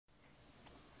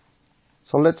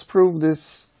So let's prove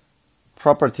this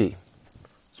property.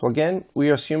 So again, we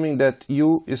are assuming that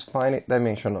U is finite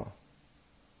dimensional.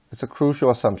 It's a crucial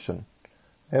assumption.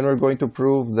 And we're going to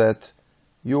prove that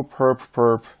U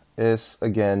perp is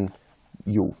again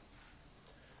U.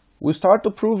 We start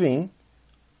to proving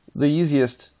the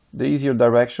easier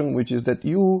direction, which is that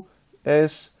U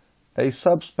is a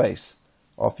subspace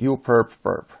of U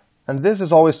perp. And this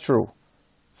is always true.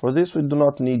 For this, we do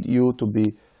not need U to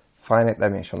be finite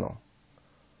dimensional.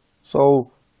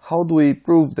 So how do we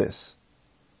prove this?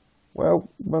 Well,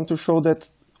 we want to show that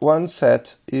one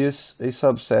set is a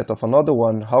subset of another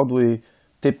one. How do we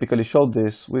typically show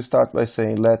this? We start by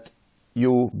saying let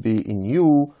U be in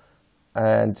U,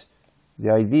 and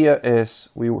the idea is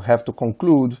we have to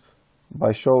conclude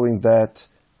by showing that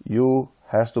U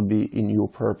has to be in U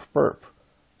perp.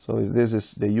 So if this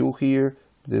is the U here,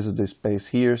 this is the space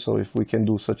here, so if we can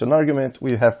do such an argument,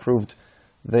 we have proved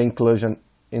the inclusion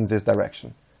in this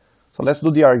direction. So let's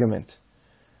do the argument.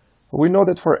 We know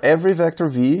that for every vector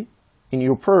v in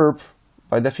U perp,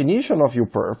 by definition of U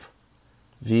perp,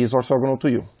 v is orthogonal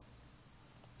to U.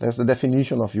 That's the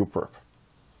definition of U perp.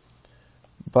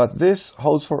 But this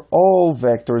holds for all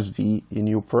vectors v in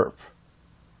U perp,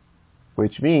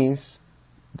 which means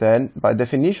then by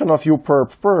definition of U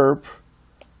perp,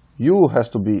 U has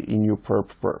to be in U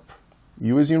perp.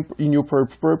 U is in U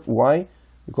perp. Why?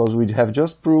 Because we have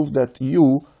just proved that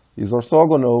U is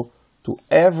orthogonal to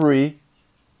every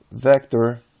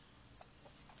vector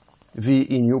v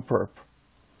in U perp.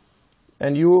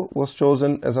 And U was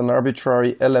chosen as an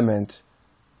arbitrary element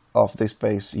of the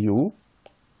space U.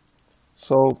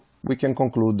 So we can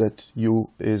conclude that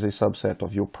U is a subset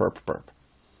of U perp.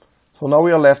 So now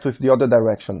we are left with the other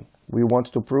direction. We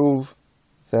want to prove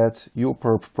that U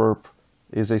perp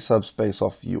is a subspace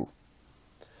of U.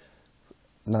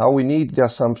 Now we need the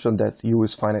assumption that U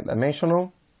is finite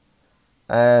dimensional.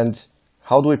 And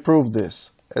how do we prove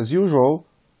this? As usual,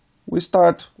 we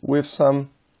start with some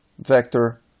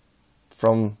vector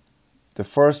from the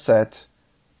first set,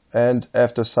 and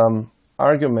after some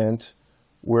argument,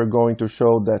 we're going to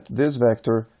show that this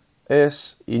vector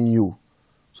is in U.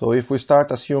 So if we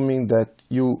start assuming that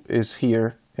U is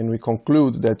here, and we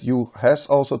conclude that U has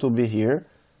also to be here,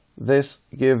 this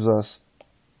gives us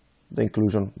the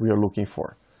inclusion we are looking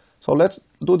for. So let's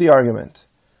do the argument.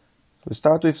 We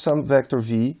start with some vector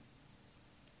v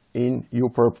in U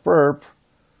perp,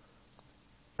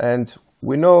 and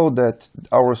we know that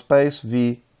our space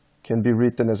v can be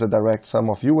written as a direct sum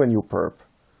of U and U perp.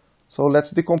 So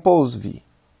let's decompose v.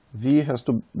 V has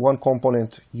one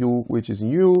component U, which is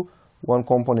in U, one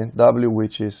component W,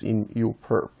 which is in U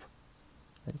perp.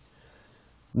 Okay.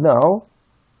 Now,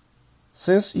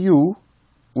 since U,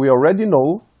 we already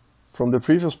know from the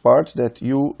previous part that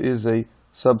U is a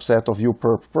subset of U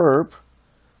perp,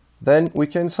 then we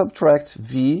can subtract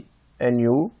V and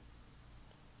U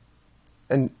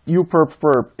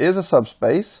perp is a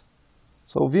subspace,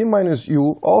 so V minus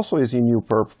U also is in U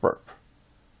perp.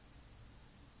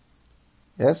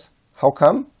 Yes? How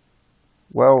come?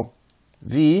 Well,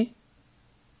 V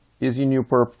is in U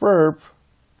perp,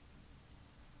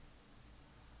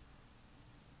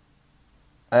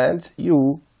 and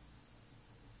U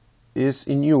is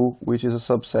in U, which is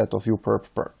a subset of U perp.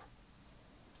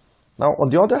 Now, on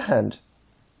the other hand,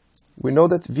 we know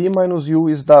that V minus U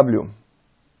is W.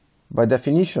 By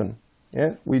definition,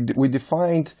 yeah, we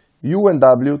defined U and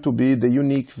W to be the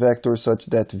unique vectors such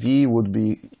that V would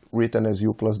be written as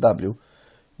U plus W.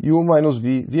 U minus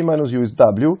V minus U is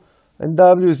W, and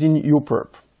W is in U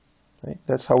perp. Okay?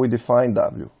 That's how we define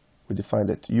W. We define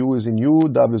that U is in U,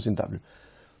 W is in W.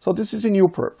 So this is in U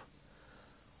perp.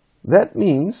 That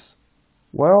means,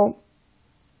 well,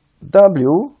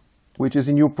 W, which is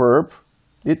in U perp,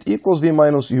 it equals V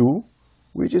minus U,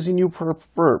 which is in U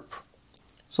perp.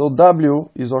 So W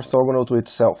is orthogonal to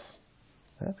itself,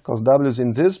 because W is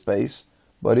in this space,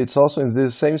 but it's also in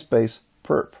this same space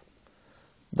perp.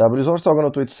 W is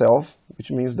orthogonal to itself, which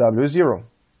means W is 0.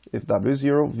 If W is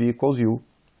 0, V equals U,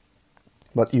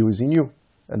 but U is in U.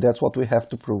 And that's what we have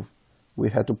to prove. We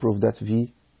had to prove that V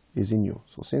is in U.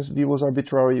 So since V was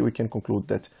arbitrary, we can conclude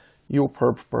that U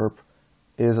perp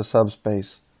is a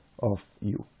subspace of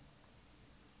U.